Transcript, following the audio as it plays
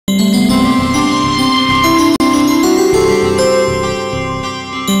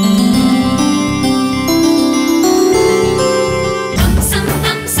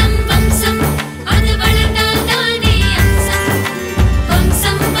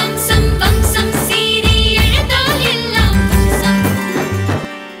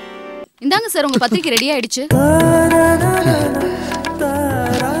Sir உங்க பத்திரிக்கை ready ஆயிடுச்சு.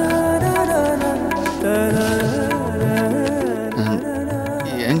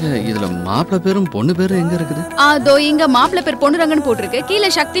 எங்க இதுல மாப்பிள்ளை பேரும் பொண்ணு பேரும் எங்க இருக்குது? அதோ இங்க மாப்பிள்ளை பேர் பொண்ணு ரங்கன்னு போட்டுருக்கு, கீழே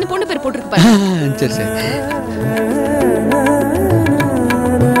சக்தின்னு பொண்ணு பேர் போட்டுருக்கு பாருங்க. சரி சரி.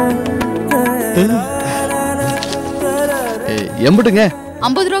 எம்பிட்டுங்க?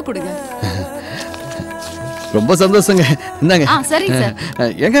 50 ரூபா கொடுங்க. ரொம்ப சந்தோஷங்க. இந்தாங்க. சரிங்க சார்.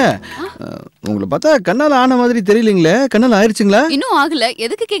 ஏங்க உங்களை பார்த்தா கண்ணால ஆன மாதிரி தெரியலீங்களே, கண்ணால ஆயிடுச்சுங்களா? இன்னும் ஆகல,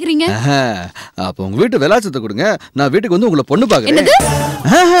 எதுக்கு கேக்குறீங்க? அப்ப உங்க வீட்டு விலாசத்தை கொடுங்க, நான் வீட்டுக்கு வந்து உங்களை பொண்ணு பாக்குறேன்.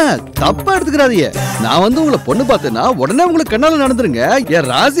 தப்பா எடுத்துக்கிறாதீங்க. நான் வந்து உங்களை பொண்ணு பார்த்தேன்னா உடனே உங்களுக்கு கண்ணால நடந்துருங்க. என்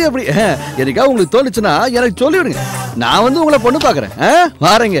ராசி அப்படி. எனக்கா உங்களுக்கு தோணுச்சுன்னா எனக்கு சொல்லிவிடுங்க, நான் வந்து உங்களை பொண்ணு பாக்குறேன்.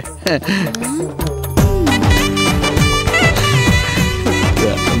 வாரேங்க.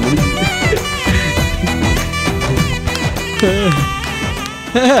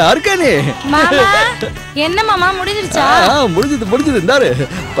 என்ன மாமா முடிஞ்சிருச்சா? முடிஞ்சது. இந்தாரு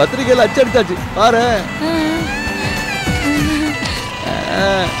பத்திரிக்கையில அச்சடிச்சாச்சு பாரு.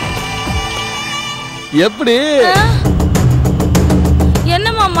 எப்படி?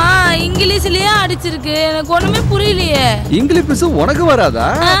 என்ன மாமா இங்கிலீஷ்லயே அடிச்சிருக்கு, எனக்கு ஒண்ணுமே புரியலையே. இங்கிலீஷ் உனக்கு வராதா?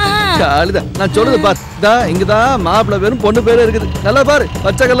 காலிதான் நான் சொல்றது பாரு. இங்கதான் மாப்பிள்ளை பேரும் பொண்ணு பேரும் இருக்குது. நல்லா பாரு,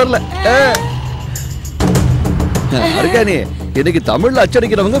 பச்சை கலர்ல. அருக்கானி இன்னைக்கு தமிழ்ல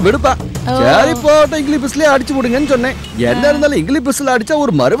அச்சடிக்கிறவங்க விடுப்பா. சரி போட்ட இங்கிலீஷ்லயே அடிச்சு விடுங்கன்னு சொன்னேன். என்ன இருந்தாலும் இங்கிலீஷ்ல அடிச்சா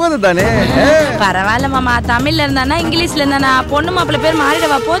ஒரு மறுவாதை தானே. பரவாயில்ல மாமா, தமிழ்ல இருந்தானா இங்கிலீஷ்ல இருந்தானா பொண்ணு மாப்பிள்ளை பேர்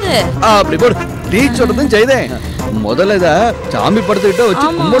மாறிடவா போகுது? அப்படி போடு. டீ சொல்றதும் செய்தேன். முதல்ல இத சாமி படுத்துக்கிட்ட வச்சு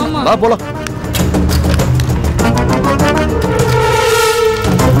கும்பிடணும். வா போலாம்.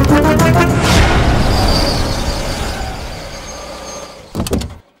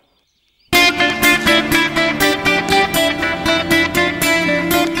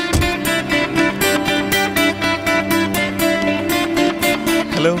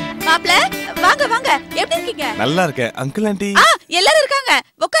 ஹலோ மாப்ள, வாங்க வாங்க. எப்படி இருக்கீங்க? நல்லா இருக்கேன். அங்கிள் ஆண்டி எல்லாரும் இருக்காங்க,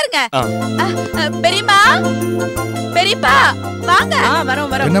 உட்காருங்க. பெரியம்மா, பெரியப்பா வாங்க.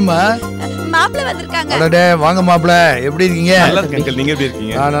 வரோம். என்னம்மா? மாப்ள வந்திருக்காங்க. அடடே வாங்க மாப்ள, எப்படி இருக்கீங்க? நல்லா இருக்கேன் அங்கிள், நீங்க எப்படி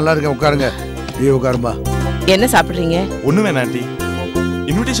இருக்கீங்க? நான் நல்லா இருக்கேன், உட்காருங்க. நீ உட்காருமா. என்ன சாப்பிடுறீங்க? ஒண்ணு வேணாம் ஆண்டி,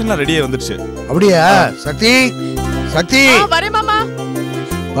 இன்விடேஷன்லாம் ரெடியா வந்துருச்சு. அப்படியா? சக்தி சக்தி வரேன் மாமா.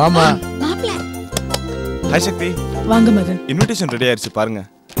 வாமா. மாப்ள ஹாய் சக்தி. வாங்க மதன். இன்விடேஷன் ரெடி ஆயிருச்சு பாருங்க.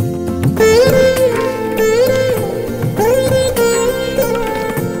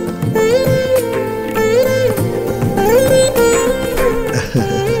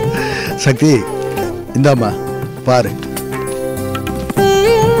 சக்தி இந்தாமா பாரு.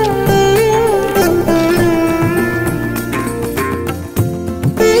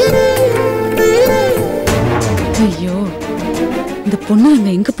 ஐயோ, இந்த பொண்ணு அங்க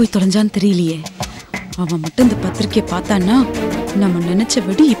எங்க போய் தொலைஞ்சான்னு தெரியலையே. அவன் மட்டும் இந்த பத்திரிக்கையை பார்த்தான்னா நம்ம நினைச்ச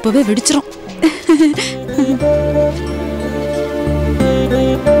வெடி இப்பவே வெடிச்சிரும்.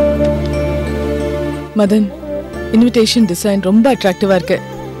 மதன், இன்விடேஷன் டிசைன் ரொம்ப அட்ராக்டிவா இருக்கு.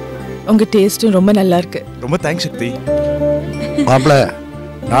 உங்க டேஸ்டும் ரொம்ப நல்லா இருக்கு. ரொம்ப தேங்க்ஸ் சக்தி. மாப்ள,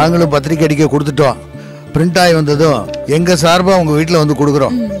 நாங்களும் பத்திரிக்கை அடிக்க கொடுத்துட்டோம். பிரிண்ட் ஆகி வந்ததும் எங்க சார்பா உங்க வீட்டுல வந்து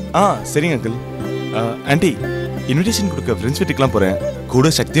கொடுக்குறோம். சரிங்க அங்கிள். ஆண்டி, இன்விடேஷன் கொடுக்க ஃப்ரெண்ட்ஸ் வீட்டுக்குலாம் போறேன். கூட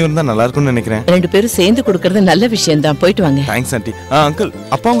சக்தியும் இருந்தா நல்லா இருக்கும்னு நினைக்கிறேன். 2 பேரும் சேர்ந்து கொடுக்கறது நல்ல விஷயம் தான். போயிட்டு வாங்க. Thanks aunty. அங்கிள்,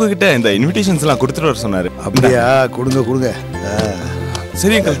 அப்பா உங்ககிட்ட இந்த இன்விடேஷன்ஸ் எல்லாம் கொடுத்துட்டு வர சொன்னாரு. அப்படியா? கொடுங்க.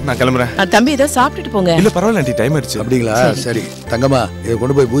 சரி அங்கிள், நான் கிளம்புறேன். தம்பி ஏதோ சாப்பிட்டுட்டு போங்க. இல்ல பரவாயில்ல ஆண்டி, டைம் ஆயிடுச்சு. அப்படிங்களா? சரி தங்கம்மா, இதை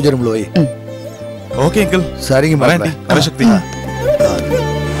கொண்டு போய் பூஜை ரூம்ல வை. Okay uncle. சரிங்க மாப்ள. வர சக்தி.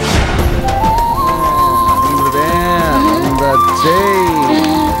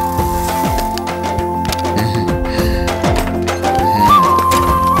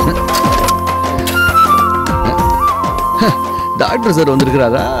 Doctor sir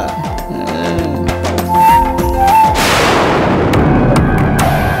வந்திருக்கிறாரா?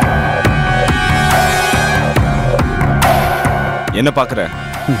 என்ன பாக்குற?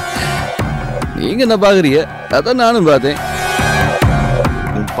 நீங்க என்ன பாக்குறீங்க? அதான் நானும் பார்த்தேன்.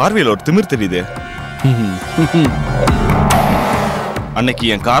 உன் பார்வையில் ஒரு திமிர் தெரியுது. அன்னைக்கு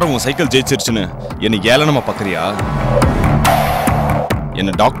என் காரம் உன் சைக்கிள் ஜெயிச்சிருச்சுன்னு என்னை ஏளனமா பாக்குறியா?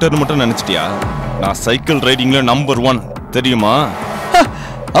 என்ன டாக்டர்னு மட்டும் நினைச்சிட்டியா? நான் சைக்கிள் ரைடிங்ல நம்பர் 1 தெரியுமா?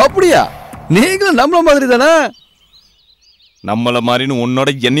 அப்படியா? நீங்களும் நம்மள மாதிரி தானே? நம்மள மாதிரின்னு உன்னோட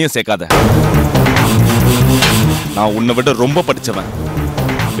என்னையும் சேர்க்காத. நான் உன்னை விட ரொம்ப படிச்சவன்.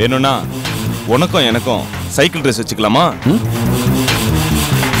 வேணும்னா உனக்கும் எனக்கும் சைக்கிள் ரேஸ் வச்சுக்கலாமா?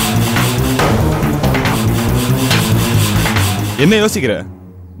 என்ன யோசிக்கிற?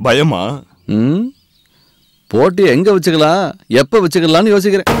 பயமா? போட்டி எங்க வச்சுக்கலாம் எப்ப வச்சுக்கலாம்னு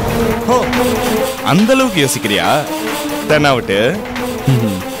யோசிக்கிறேன். ஓ, அந்த அளவுக்கு யோசிக்கிறியா? தென்னாவட்டு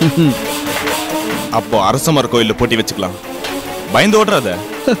அப்போ அரசமர் கோயில்ல போட்டி வச்சுக்கலாம். பயந்து ஓடுறாத.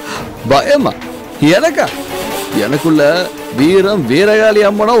 பயமா? எனக்கா? எனக்குள்ள வீரம் வீரகாளி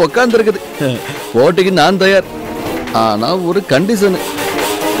அம்மனா உட்கார்ந்து இருக்குது. போட்டிக்கு நான் தயார். ஆனா ஒரு கண்டிஷன்.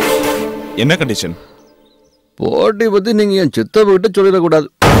 என்ன கண்டிஷன்? போட்டி பத்தி நீங்க என் சித்தப்ப கிட்ட சொல்லிடக்கூடாது.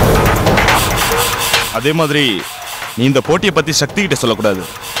 அதே மாதிரி நீ இந்த போட்டியை பத்தி சக்தி கிட்ட சொல்லக்கூடாது.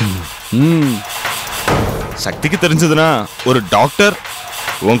 சக்திக்கு தெரிஞ்சதுன்னா ஒரு டாக்டர்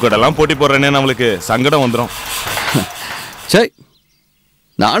உன் கூட எல்லாம் போட்டி போடுறேன்னு நம்மளுக்கு சங்கடம் வந்துடும். சரி,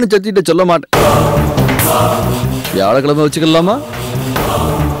 நானும் சக்திகிட்ட சொல்ல மாட்டேன். வியாழக்கிழமை வச்சுக்கலாமா?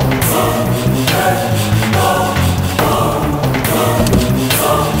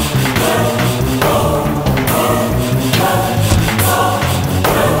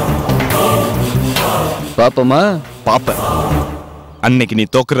 பாப்பமா? பாப்ப. அன்னைக்கு நீ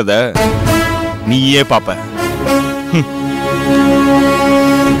தோக்குறத நீயே பாப்ப.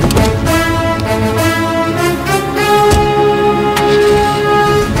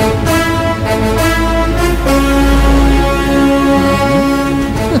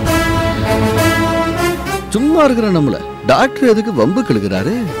 சும்மா இருக்கிற நம்மள டாக்டர் எதுக்கு வம்பு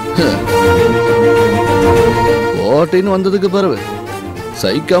கிழக்குறாரு? போட்டின்னு வந்ததுக்கு பிறகு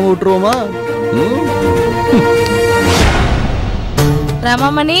சைக்காம விட்டுருவோமா?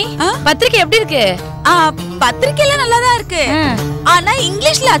 ரமாமணி, பத்திரிக்கை எப்படி இருக்கு? பத்திரிக்கையில நல்லாதான் இருக்கு. ஆனா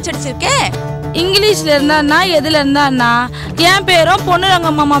இங்கிலீஷ்ல அச்சடிச்சிருக்கே. இங்கிலீஷ்ல இருந்தா எதுல இருந்தா என் பேரும்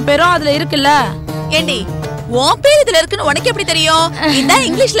பொண்ணுரங்க மாமா பேரும் அதுல இருக்குல்ல. ஏண்டி உன் பேர் இதுல இருக்குன்னு உனக்கு எப்படி தெரியும்? இதான்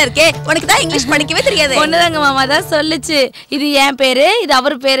இங்கிலீஷ்ல இருக்கே, உனக்கு தான் இங்கிலீஷ் படிக்கவே தெரியாது. பொண்ணுரங்க மாமா தான் சொல்லுச்சு இது என் பேரு இது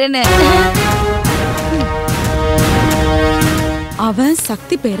அவர் பேருன்னு. அவன்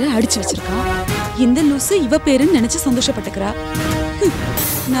சக்தி பேரை அடிச்சு வச்சிருக்கான். இந்த லூசு இவ பேருன்னு நினைச்சு சந்தோஷப்பட்டுக்கிறா.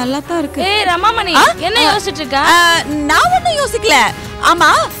 நல்லா தான் இருக்கு. ஏய் ரமாமணி, என்ன யோசிச்சிட்டு இருக்க? நான் ஒண்ணும் யோசிக்கல. ஆமா,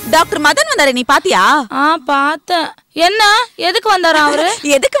 டாக்டர் மதன் வந்தாரு, நீ பாத்தியா? பார்த்தேன். என்ன எதுக்கு வந்தாரு அவரு?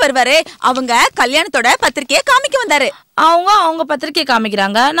 எதுக்கு வருவாரு? அவங்க கல்யாணத்தோட பத்திரிக்கையை காமிக்க வந்தாரு. அவங்க பத்திரிக்கை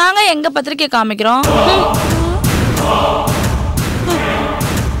காமிக்கிறாங்க, நாங்க எங்க பத்திரிக்கை காமிக்கிறோம்.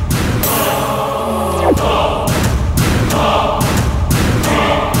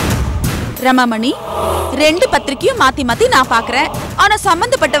 ரமாமணி, 2 பத்திரிக்கையும் மாத்தி மாத்தி நான் பாக்குறேன். ஆனா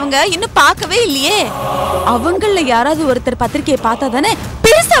சம்பந்தப்பட்டவங்க இன்னும் பார்க்கவே இல்லையே. அவங்கள யாராவது ஒருத்தர் பத்திரிக்கையை பார்த்தா தானே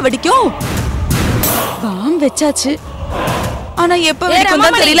பெருசா வெடிக்கும். பாம் வச்சாச்சு. ஆனா எப்ப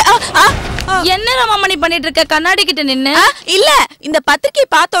வெடிக்கும் தெரியல. என்ன ரமாமணி பண்ணிட்டு இருக்க? கண்ணாடி கிட்ட நின்னு. இல்ல, இந்த பத்திரிக்கை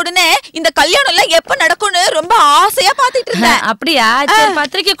பார்த்த உடனே இந்த கல்யாணம் எல்லாம் எப்ப நடக்கும்னு ரொம்ப ஆசையா பாத்துட்டு இருந்தேன். அப்படியா? சரி,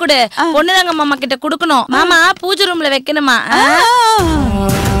 பத்திரிக்கை கொடு. பொண்ணுரங்க மாமா கிட்ட குடுக்கணும். மாமா பூஜை ரூம்ல வைக்கணுமா?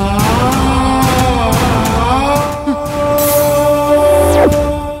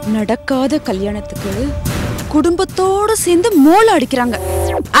 நடக்காத கல்யாணத்துக்கு குடும்பத்தோட சேர்ந்து மோள அடிக்கிறாங்க.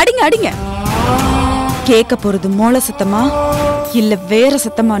 அடிங்க அடிங்க. கேட்க போறது மோள சத்தமா இல்ல வேற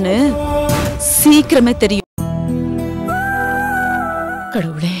சத்தமானு சீக்கிரமே தெரியும்.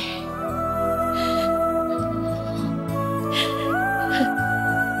 கடவுளே,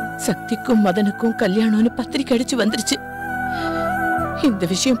 சக்திக்கும் மதனுக்கும் கல்யாணம்னு பத்திரிக்கை அடிச்சு வந்துருச்சு. இந்த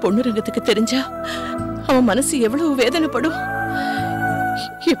விஷயம் பொண்ணுரங்கத்துக்கு தெரிஞ்சா அவன் மனசு எவ்வளவு வேதனைப்படும்.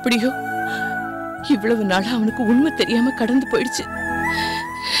 எப்படியோ இவ்வளவு நாளா அவனுக்கு உண்மை தெரியாம கடந்து போயிடுச்சு.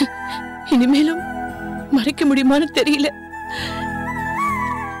 இனிமேலும் மறைக்க முடியுமான்னு தெரியல.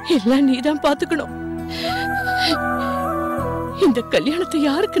 எல்லாம் நீதான் பாத்துக்கணும். இந்த கல்யாணத்தை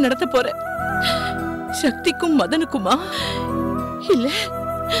யாருக்கு நடத்த போற? சக்திக்கும் மதனுக்குமா இல்ல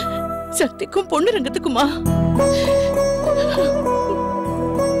சக்திக்கும் பொண்ணுரங்கத்துக்குமா?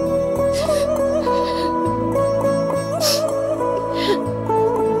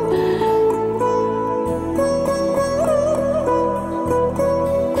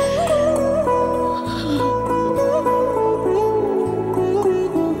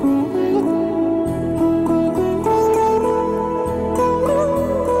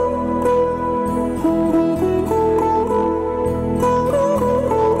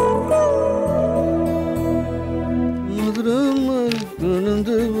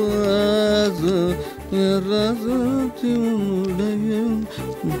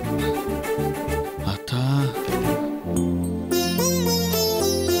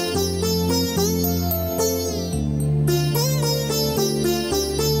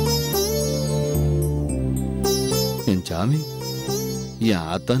 என் சாமி, என்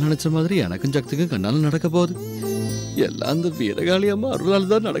ஆத்தா நினைச்ச மாதிரி எனக்கும் சக்திக்கும் கண்ணால நடக்க போகுது. எல்லாம் அந்த வீரகாளி அம்மா அருளால்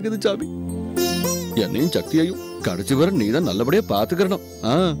தான் நடக்குது சாமி. என்னையும் சக்தியையும் கடைசி வரை நீ தான் நல்லபடியா பாத்துக்கிறணும்.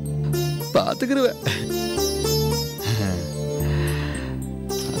 பாத்துக்கிறவ.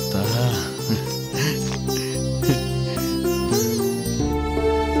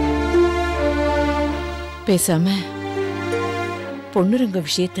 பேசாம பொண்ணுரங்க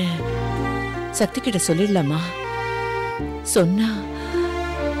விஷயத்த சக்தி கிட்ட சொல்லிடலாமா? சொன்னா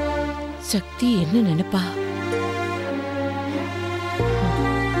சக்தி என்ன நினைப்பா?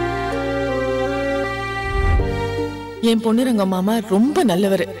 என் பொண்ணுரங்க மாமா ரொம்ப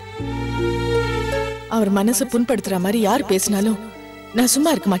நல்லவர். அவர் மனசை புண்படுத்துற மாதிரி யார் பேசினாலும் நான்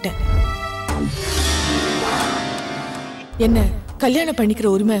சும்மா இருக்க மாட்டேன். என்ன கல்யாணம் பண்ணிக்கிற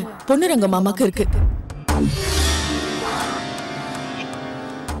உரிமை பொண்ணுரங்க மாமாக்கு இருக்கு.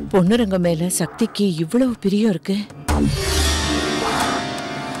 பொண்ணுரங்க மேல சக்திக்கு இவ்வளவு பிரியம் இருக்கு.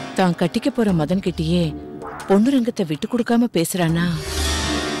 தான் கட்டிக்க போற மதன் கிட்டயே பொண்ணுரங்கத்தை விட்டு கொடுக்காம பேசுறானா?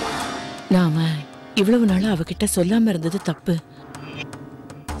 நாம இவ்வளவு நாள் அவகிட்ட சொல்லாம இருந்தது தப்பு.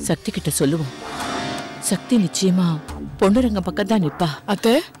 சக்தி கிட்ட சொல்லுவோம். சக்தி நிச்சயமா பொண்ணுரங்க பக்கம் தான் நிப்பா.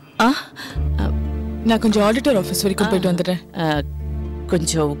 அத்தை, ஆ, நான் கொஞ்சம் ஆடிட்டர் ஆபீஸ் வரைக்கும் போயிட்டு வந்துடுறேன்.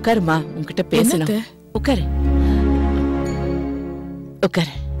 கொஞ்சம் உட்காருமா, உன்கிட்ட பேசணும். என்னத்த? உட்காரு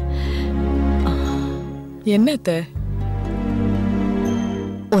உட்காரு. என்ன அத்தை?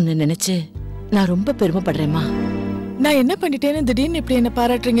 உன்னை நினைச்சு நான் ரொம்ப பெருமைப்படுறேம்மா. நான் என்ன பண்ணிட்டேன்னு திடீர்னு இப்படி என்ன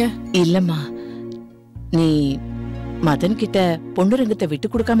பாராட்டுறீங்க? இல்லம்மா, நீ மதன் கிட்ட பொண்ணுரங்கத்தை விட்டு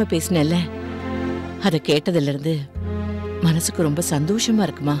கொடுக்காம பேசினல்ல, அத கேட்டதுல இருந்து மனசுக்கு ரொம்ப சந்தோஷமா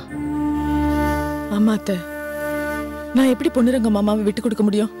இருக்குமா. ஆமா அத்தை, நான் எப்படி பொண்ணுரங்க மாமாவை விட்டு கொடுக்க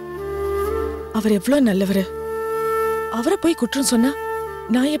முடியும்? அவர் எவ்வளவு நல்லவரு. அவரை போய் குற்றம் சொன்னா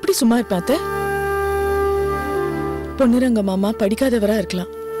நான் எப்படி சும்மா இருப்பேன் அத்தை? பொன்னுரங்க மாமா படிக்காதவரா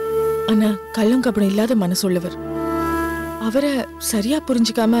இருக்கலாம், ஆனா கள்ளங்கபடம் இல்லாத மனசுள்ளவர். அவரை சரியா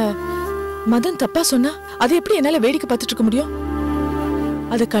புரிஞ்சுக்காம மதன் தப்பா சொன்னா அதை எப்படி என்னால வேடிக்கை பார்த்துட்டு இருக்க முடியும்?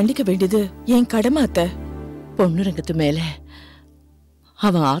 அதை கண்டிக்க வேண்டியது என் கடமை அத்தை. பொண்ணுரங்கத்து மேல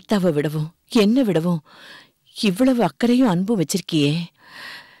அவன் ஆத்தாவை விடவும் என்ன விடவும் இவ்வளவு அக்கறையும் அன்பும் வச்சிருக்கியே,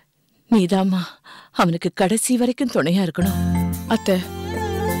 நீதாம்மா அவனுக்கு கடைசி வரைக்கும் துணையா இருக்கணும். அத்தை,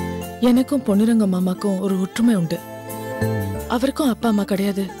 எனக்கும் பொன்னுரங்க மாமாக்கும் ஒரு ஒற்றுமை உண்டு. அவருக்கும் அப்பா அம்மா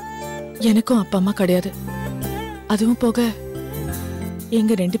கிடையாது, எனக்கும் அப்பா அம்மா கிடையாது. அதுவும் போக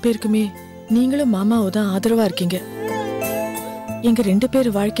எங்க 2 பேருக்குமே நீங்களும் மாமாவும் தான் ஆதரவா இருக்கீங்க. எங்க 2 பேர்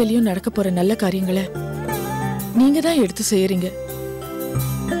வாழ்க்கையிலயும் நடக்க போற நல்ல காரியங்களை நீங்க தான் எடுத்து செய்யறீங்க.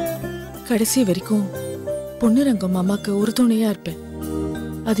 கடைசி வரைக்கும் பொன்னுரங்க மாமாக்கு ஒரு துணையா இருப்பேன்.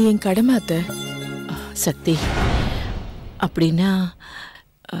 அது என் கடமை அத்தை. சக்தி, அப்படின்னா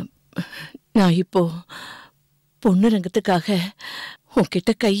நான் இப்போ பொண்ணுரங்கத்துக்காக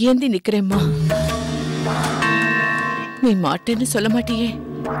உன்கிட்ட கையேந்தி நிக்கிறேம்மா. நீ மாட்டேன்னு சொல்ல மாட்டியே?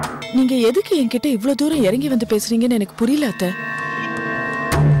 நீங்க எதுக்கு என்கிட்ட இவ்வளவு தூரம் இறங்கி வந்து பேசுறீங்கன்னு எனக்கு புரியல அத்தை.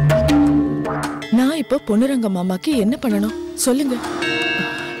 நான் இப்போ பொன்னுரங்க மாமாக்கு என்ன பண்ணணும் சொல்லுங்க.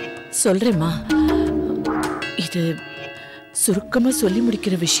 சொல்றேம்மா, இது சுருக்கமா சொல்லி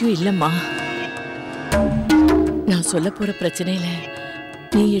முடிக்கிற விஷயம் இல்லம்மா. நான் சொல்ல போற பிரச்சனையில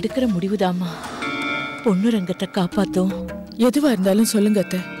நீ எடுக்கிற முடிவுதாம்மா பொன்னுரங்கத்தை காப்பாத்தும். எதுவா இருந்தாலும் சொல்லுங்க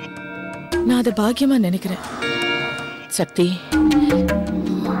அத்தை, நான் அதை பாக்கியமா நினைக்கிறேன். சக்தி,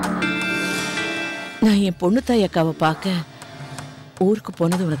 நான் என் பொண்ணு தாய் அக்காவை பார்க்க ஊருக்கு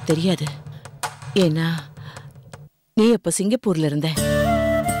போனது உனக்கு தெரியாது. ஏன்னா நீ அப்ப சிங்கப்பூர்ல இருந்த.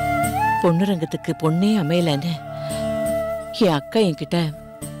 பொன்னுரங்கத்துக்கு பொண்ணே அமையலன்னு என் அக்கா என்கிட்ட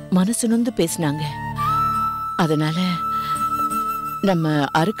மனசு நொந்து பேசினாங்க. அதனால நம்ம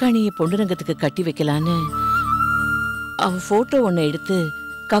அருக்காணிய பொன்னுரங்கத்துக்கு கட்டி வைக்கலான்னு அவ போட்டோ ஒன்ன எடுத்து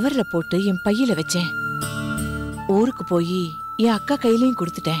கவர்ல போட்டு என் பையில வச்சேன். ஊருக்கு போய் என் அக்கா கையிலையும்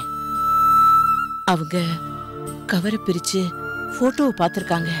கொடுத்துட்டேன். அவங்க கவரை பிரிச்சு போட்டோவை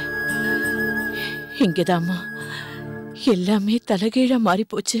பார்த்திருக்காங்க. இங்கதாம்மா எல்லாமே தலைகீழா மாறி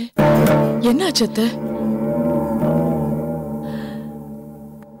போச்சு. என்ன அச்சத்தை?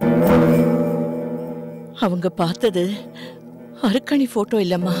 அவங்க பார்த்தது அருக்காணி போட்டோ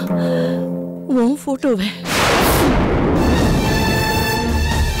இல்லம்மா, உன் போட்டோவை.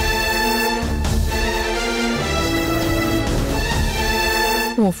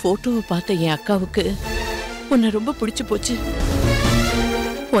 உன் போட்டோவை பார்த்த என் அக்காவுக்கு உன்னை ரொம்ப பிடிச்சு போச்சு.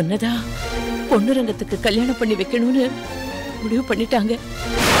 உன்னதான் பொன்னுரங்கத்துக்கு கல்யாணம் பண்ணி வைக்கணும்னு முடிவு பண்ணிட்டாங்க.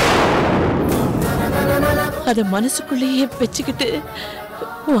 அத மனசுக்குள்ளேயே வச்சுக்கிட்டு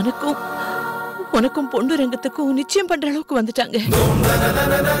உனக்கும் பொன்னுரங்கத்துக்கும் நிச்சயம் பண்ற அளவுக்கு வந்துட்டாங்க.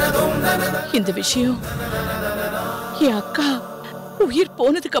 இந்த விஷயம் என் அக்கா உயிர்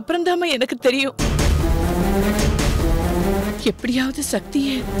போனதுக்கு அப்புறம் தான் எனக்கு தெரியும். எப்படியாவது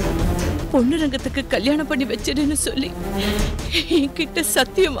சக்தியை பொன்னுரங்கத்துக்கு கல்யாணம் பண்ணி வச்சிடுன்னு சொல்லி என்கிட்ட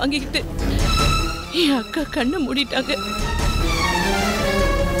சத்தியம் வாங்கிக்கிட்டு என் அக்கா கண்ணை மூடிட்டாங்க.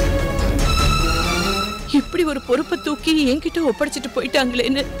 இப்படி ஒரு பொறுப்பை தூக்கி என்கிட்ட ஒப்படைச்சிட்டு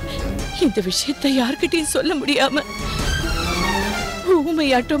போயிட்டாங்களேன்னு இந்த விஷயத்தை யார்கிட்டயும் சொல்ல முடியாம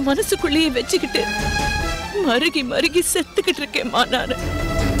ஊமையாட்டம் மனசுக்குள்ளேயே வச்சுக்கிட்டு மருகி மருகி செத்துக்கிட்டு இருக்கேம்மா நானு.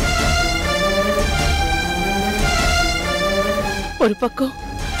 ஒரு பக்கம்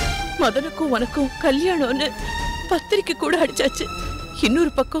மதனுக்கும் உனக்கும் கல்யாணம்னு பத்திரிக்கை கூட அடிச்சாச்சு.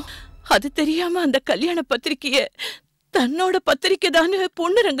 இன்னொரு பக்கம் அது தெரியாம அந்த கல்யாண பத்திரிக்கைய தன்னோட பத்திரிக்கை தானே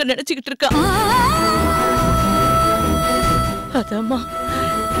பொண்ணுரங்க நினைச்சுக்கிட்டு இருக்கான். அதாம்மா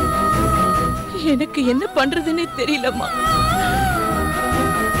எனக்கு என்ன பண்றதுன்னே தெரியலம்மா.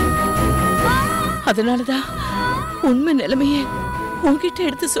 அதனாலதான் உண்மை நிலைமைய உன்கிட்ட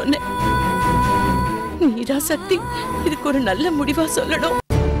எடுத்து சொன்னேன். நீதான் சக்தி இதுக்கு ஒரு நல்ல முடிவா சொல்லணும்.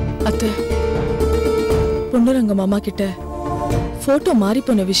 அத்தை, பொண்ணுரங்க மாமா கிட்ட போட்டோ மாறி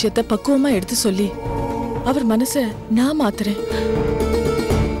போன விஷயத்த பக்குவமா எடுத்து சொல்லி அவர் மனச நான் மாத்துறேன்.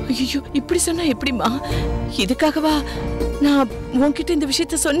 ஐயோ, இப்படி சொன்னா எப்படிமா? இதுக்காகவா நான் உன்கிட்ட இந்த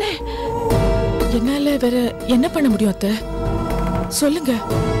விஷயத்த சொன்னேன்? என்னால வேற என்ன பண்ண முடியும் அத்தை? சொல்லுங்க.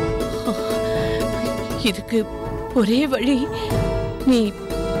 இதுக்கு ஒரே வழி, நீ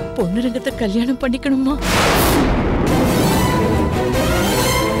பொண்ணுரங்கத்தை கல்யாணம் பண்ணிக்கணுமா?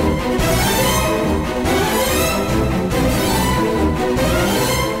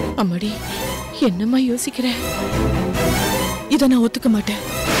 அம்மாடி, என்னம்மா யோசிக்கிற? இத நான் ஒத்துக்க மாட்டேன்.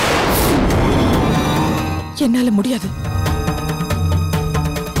 என்னால முடியாது.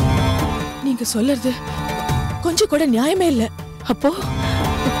 நீங்க சொல்றது கொஞ்சம் கூட நியாயமே இல்ல. அப்போ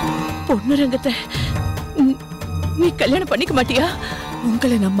பொண்ணுரங்கத்தை நீ கல்யாணம் பண்ணிக்க மாட்டியா?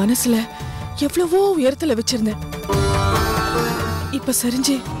 உங்களை நான் மனசுல எவ்வளவோ உயரத்துல வச்சிருந்தேன். இப்ப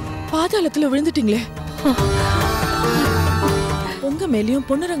சரிஞ்சு பாதாளத்துல விழுந்துட்டீங்களே. உங்க மேலயும்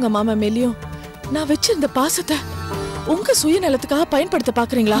பொண்ணுரங்க மாமா மேலயும் நான் வச்சிருந்த பாசத்தை உங்க சுயநலத்துக்காக பயன்படுத்த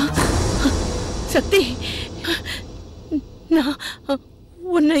பாக்குறீங்களா? சக்தி, நான்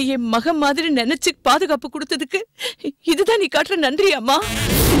உன்னை என் மகன் மாதிரி நினைச்சு பாதுகாப்பு கொடுத்ததுக்கு இதுதான் நீ காட்டுற நன்றி அம்மா.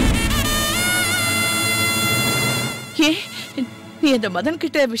 ஏ, நீ அந்த மதன்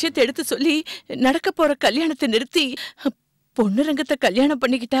கிட்ட விஷயத்தை எடுத்து சொல்லி நடக்க போற கல்யாணத்தை நிறுத்தி பொண்ணுரங்கத்தை கல்யாணம்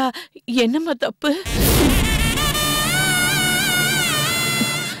பண்ணிக்கிட்டா என்னம்மா தப்பு?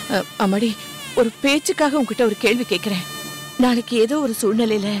 அம்மாடி, ஒரு பேச்சுக்காக உன்கிட்ட ஒரு கேள்வி கேட்கிறேன். நாளைக்கு ஏதோ ஒரு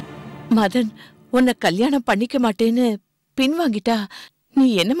சூழ்நிலையில மதன் உன்னை கல்யாணம் பண்ணிக்க மாட்டேன்னு பின்வாங்கிட்டா நீ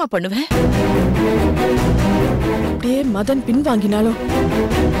என்னம்மா பண்ணுவ? அப்படியே மதன் பின்வாங்கினாலும்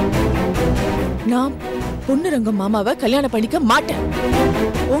நான் பொண்ணுரங்க மாமாவை கல்யாணம் பண்ணிக்க மாட்டேன்.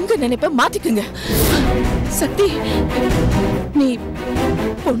 உங்க நினைப்ப மாத்திக்குங்க. சக்தி, நீ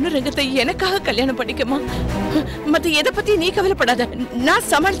பொண்ணுரங்கத்தை எனக்காக கல்யாணம் பண்ணிக்கமா? மத்த எதை பத்தி நீ கவலைப்படாத, நான்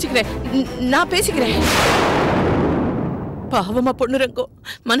சமாளிச்சுக்கிறேன், நான் பேசிக்கிறேன். பாவமா பொண்ணுரங்கம்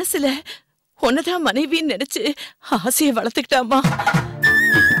மனசுல உன்னதான் மனைவின்னு நினைச்சு ஆசையை வளர்த்துக்கிட்டாமா.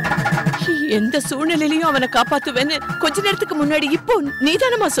 எந்த சூழ்நிலையிலையும் அவனை காப்பாத்துவேன்னு கொஞ்ச நேரத்துக்கு முன்னாடி இப்போ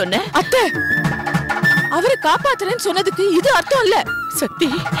நீதானமா சொன்ன? அத்தை, அவரை காப்பாத்துறேன்னு சொன்னதுக்கு இது அர்த்தம் இல்ல. சக்தி,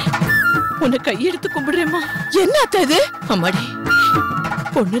 உன்னை கையெடுத்து கும்பிடுறேம்மா. என்ன அத்தை இது? அம்மாடி,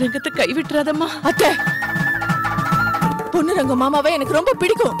 பொண்ணுரங்கத்தை கைவிட்டுறாதம்மா. அத்தை, பொண்ணுரங்க மாமாவை எனக்கு ரொம்ப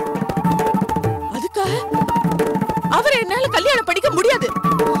பிடிக்கும். அதுக்காக அவரை என்னால கல்யாணம் பண்ணிக்க முடியாது.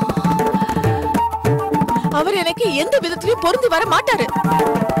 அவர் எனக்கு எந்த விதத்திலயும் பொருந்தி வர மாட்டாரு.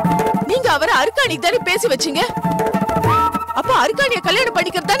 நீங்க அவரை அருக்காணி தானே பேசி வச்சீங்க. அப்ப அருக்காணிய கல்யாணம்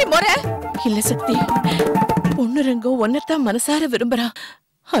பண்ணிக்கிறது தானே முறை? இல்ல சக்தி, பொண்ணுரங்கம் ஒன்னத்தான் மனசார விரும்புறா.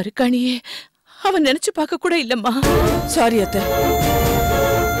 அருக்காணியே அவன் நினைச்சு பார்க்க கூட இல்லம்மா. சாரி அத்தை,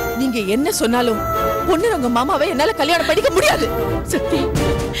 நீங்க என்ன சொன்னாலும் பொண்ணுரங்க மாமாவை என்னால கல்யாணம் பண்ணிக்க முடியாது. சக்தி,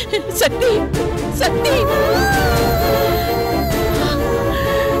 சக்தி, சக்தி.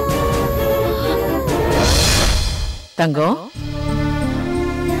 தங்கம்,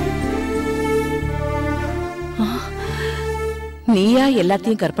 நீயா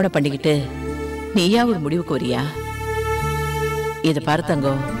எல்லாத்தையும் கற்பனை பண்ணிக்கிட்டு நீயா ஒரு முடிவுக்கு வரியா? இத பாரு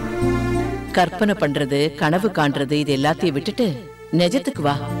தங்கம், கற்பனை பண்றது, கனவு காண்றது, இது எல்லாத்தையும் விட்டுட்டு நிஜத்துக்கு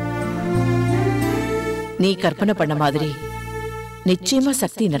வா. நீ கற்பனை பண்ண மாதிரி நிச்சயமா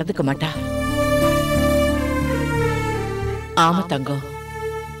சக்தி நடந்துக்க மாட்டா. ஆமா தங்கம்,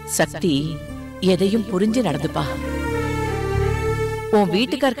 சக்தி எதையும் புரிஞ்சு நடந்துப்பா. உன்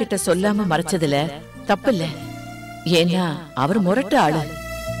வீட்டுக்கார்கிட்ட சொல்லாம மறைச்சதுல தப்பில்ல. ஏன்னா அவர் முரட்டு ஆளு.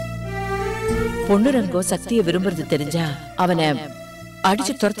 பொண்ணுரங்கோ சக்தியை விரும்புறது தெரிஞ்சா அவனை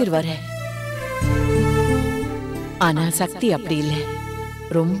அடிச்சு துரத்திடுவாரு. ஆனா சக்தி அப்படி இல்ல,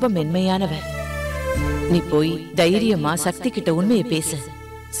 ரொம்ப மென்மையானவ. நீ போய் தைரியமா சக்தி கிட்ட உண்மையை பேசு.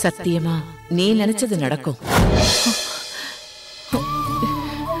 சத்தியமா நீ நினைச்சது நடக்கும்.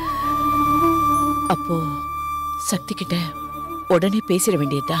 அப்போ சக்தி கிட்ட உடனே பேசிட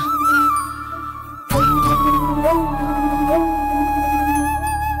வேண்டியதா?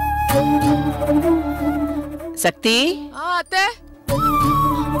 சக்தி, அத்தை.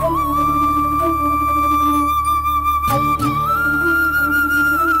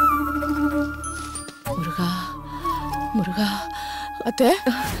 முருகா முருகா. அத்தை,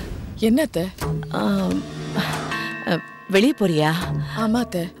 என்ன அத்தை? வெளியே போறியா? ஆமா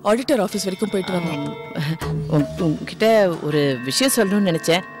அத்தை, ஆடிட்டர் ஆபீஸ் வரைக்கும் போயிட்டு வந்தோம். உங்ககிட்ட ஒரு விஷயம் சொல்லணும்னு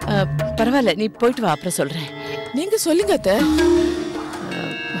நினைச்சேன். பரவாயில்ல, நீ போயிட்டு வா, அப்புறம் சொல்றேன். நீங்க சொல்லுங்க அத்தை.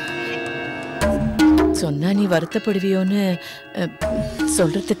 சொன்னா நீ வருத்தப்படுவியோன்னு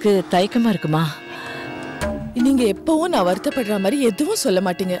சொல்றதுக்கு தயக்கமா இருக்குமா? நீங்க எப்பவும் நான் வருத்தப்படுற மாதிரி எதுவும் சொல்ல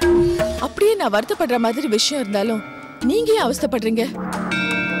மாட்டீங்க. அப்படியே நான் வருத்தப்படுற மாதிரி விஷயம் இருந்தாலும் நீங்க ஏன் அவஸ்தைப்படுறீங்க?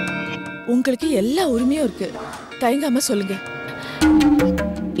 உங்களுக்கு எல்லா உரிமையும் இருக்கு, தயங்காம சொல்லுங்க.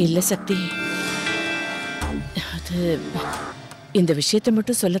 இல்ல சக்தி, அது இந்த விஷயத்தை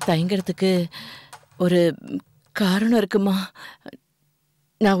மட்டும் சொல்ல தயங்கிறதுக்கு ஒரு காரணம் இருக்குமா?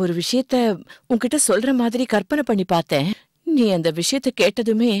 நான் ஒரு விஷயத்த உன்கிட்ட சொல்ற மாதிரி கற்பனை பண்ணி பார்த்தேன். நீ அந்த விஷயத்த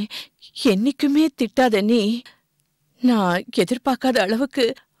கேட்டதுமே என்னைக்குமே திட்டாத நீ, நான் எதிர்பார்க்காத அளவுக்கு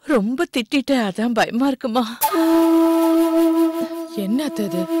ரொம்ப திட்டிட்ட. அதான் பயமா இருக்குமா? என்ன அத்தை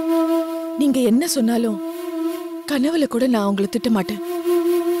இது? நீங்க என்ன சொன்னாலும் கனவுல கூட நான் உங்களை திட்ட மாட்டேன்.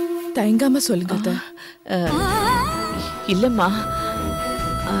 தயங்காம சொல்லுங்க அத்தை. இல்லம்மா,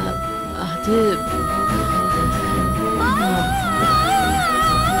 அது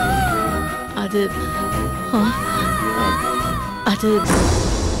அது அது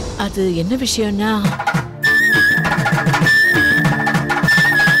அது என்ன விஷயம்னா,